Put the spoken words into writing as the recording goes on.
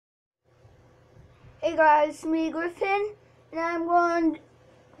Hey guys, it's me, Griffin, and I'm going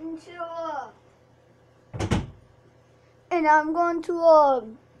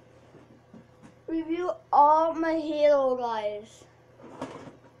to review all my Halo guys.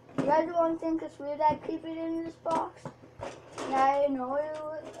 You guys don't think it's weird I keep it in this box? And I know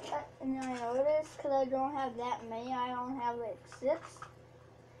this because I don't have that many. I don't have like 6.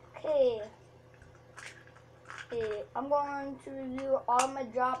 Okay, I'm going to review all my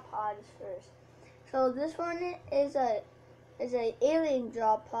drop pods first. So this one is a alien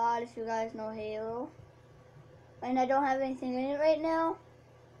drop pod, if you guys know Halo. And I don't have anything in it right now.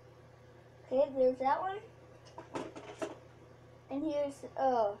 Okay, there's that one. And here's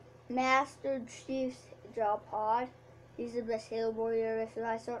Master Chief's drop pod. He's the best Halo warrior, if you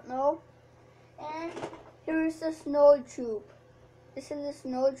guys don't know. And here's the Snow Troop. This is the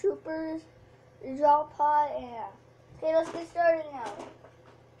Snow Troopers drop pod. Yeah. Okay, let's get started now.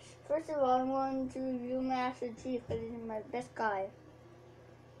 First of all, I'm going to review Master Chief because he's my best guy.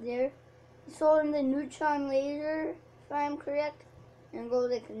 There. He's holding the neutron laser, if I'm correct. And go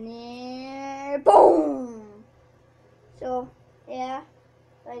like near, boom! So, yeah,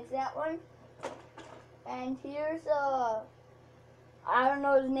 like that one. And here's I don't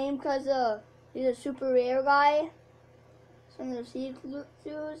know his name because he's a super rare guy. Some of the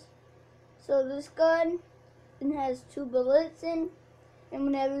secrets. So this gun, it has 2 bullets in. And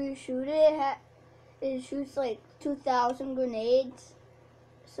whenever you shoot it, it shoots like 2,000 grenades.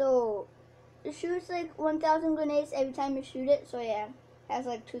 So it shoots like 1,000 grenades every time you shoot it. So yeah, it has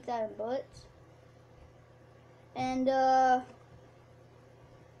like 2,000 bullets. And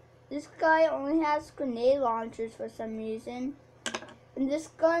this guy only has grenade launchers for some reason. And this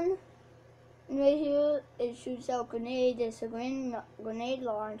gun right here, it shoots out grenades. It's a grenade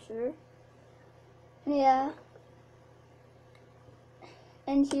launcher. Yeah.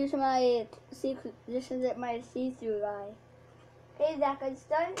 And here's my secret. This is my see-through guy. Okay, that guy's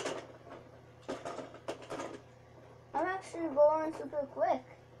done. I'm actually going super quick.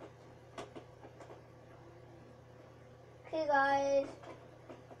 Okay, guys,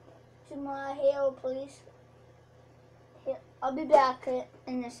 to my Halo police. I'll be back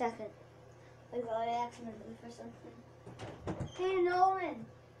in a second. I got accidentally for something. Hey, Nolan,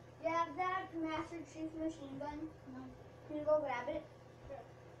 you have that Master Chief machine gun? No. Can you go grab it?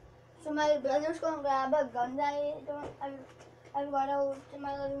 So my brother's going to grab a gun that I've got out to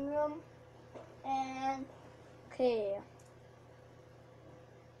my living room. And, okay.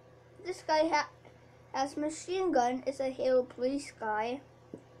 This guy has a machine gun. It's a Halo police guy.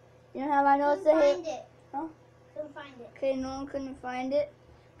 You know how I know it's a Halo? Huh? Couldn't find it. Okay, no one couldn't find it.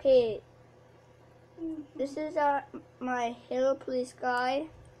 Okay. This is my Halo police guy.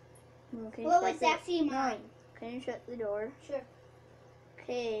 Okay, well, it's actually mine. No. Can you shut the door? Sure.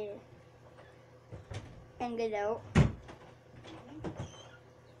 Okay. And get out.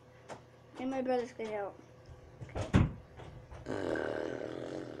 And my brother's get out.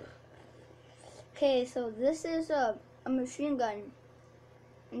 Okay, so this is a machine gun.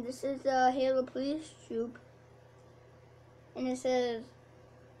 And this is a Halo police troop. And it says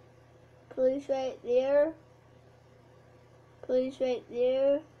police right there, police right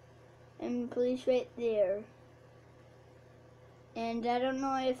there, and police right there. And I don't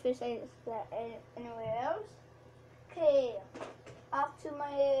know if it's that anywhere else. Okay, off to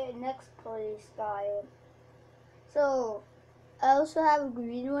my next police guy. So, I also have a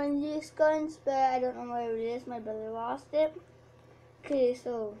green one of these guns, but I don't know where it is. My brother lost it. Okay,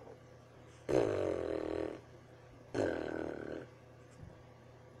 so.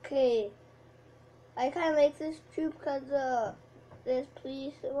 Okay, I kind of like this troop because this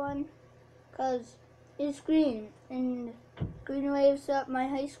police one, because it's green, and green waves up my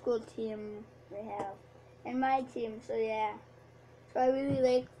high school team they have, and my team, so yeah. So I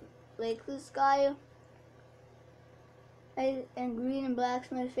really like this guy. And green and black's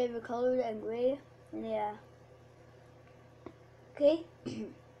my favorite color, and gray, and yeah. Okay,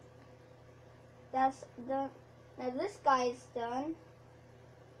 that's done. Now this guy's done.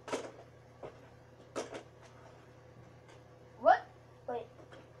 What? Wait.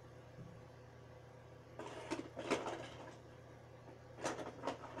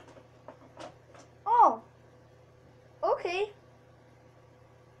 Oh. Okay.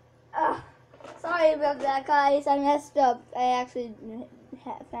 Sorry about that, guys. I messed up. I actually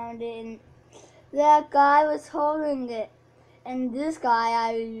found it, and that guy was holding it. And this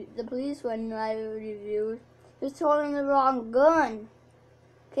guy, the police one I reviewed, was holding the wrong gun.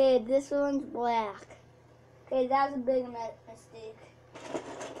 Okay, this one's black. Okay, that's a big mistake.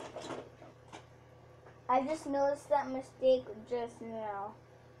 I just noticed that mistake just now.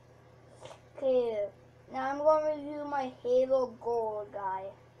 Okay, Now I'm going to review my Halo Gold guy.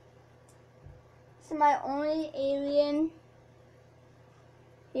 This is my only alien.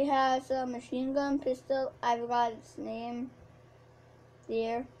 He has a machine gun pistol. I forgot its name.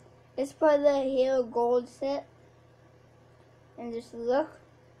 There. It's for the Halo Gold set. And just look.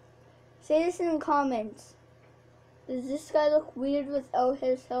 Say this in the comments. Does this guy look weird without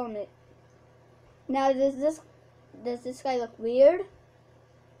his helmet? Now does this guy look weird?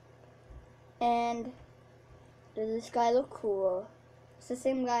 And does this guy look cool? It's the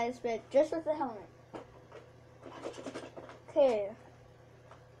same guy, but just with the helmet. Okay.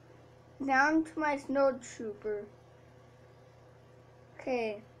 Down to my snow trooper.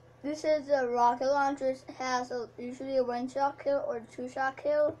 Okay. This is a rocket launcher. It has usually a 1-shot kill or 2-shot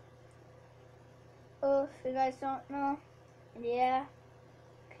kill. Oh, if you guys don't know. Yeah.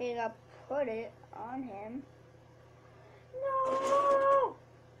 Okay, I put it on him. No!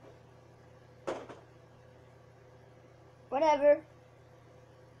 Whatever.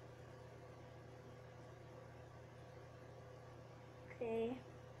 Okay.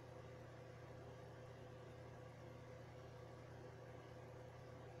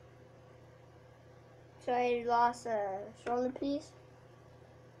 So I lost a shoulder piece.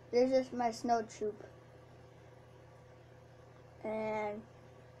 This is my snow troop. And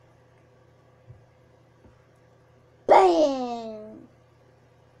bang!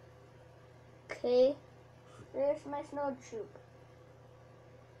 Okay, there's my snow troop.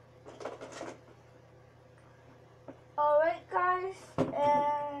 Alright guys,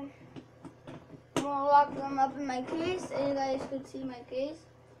 and I'm gonna lock them up in my case, and you guys could see my case.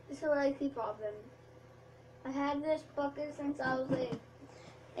 This is what I keep of them. I had this bucket since I was like,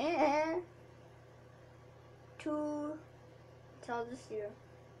 till this year.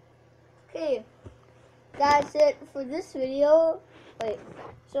 Okay, that's it for this video. Wait,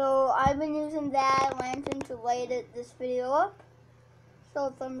 so I've been using that lantern to light this video up.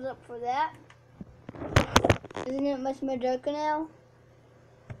 So thumbs up for that. Isn't it much more darker now?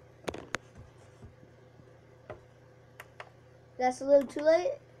 That's a little too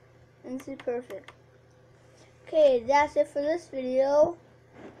light. And this is perfect. Okay, that's it for this video.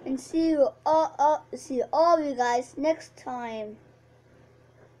 And see all of you guys next time.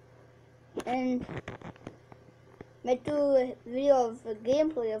 And might do a video of the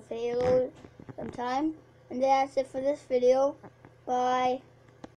gameplay of Halo sometime. And that's it for this video. Bye.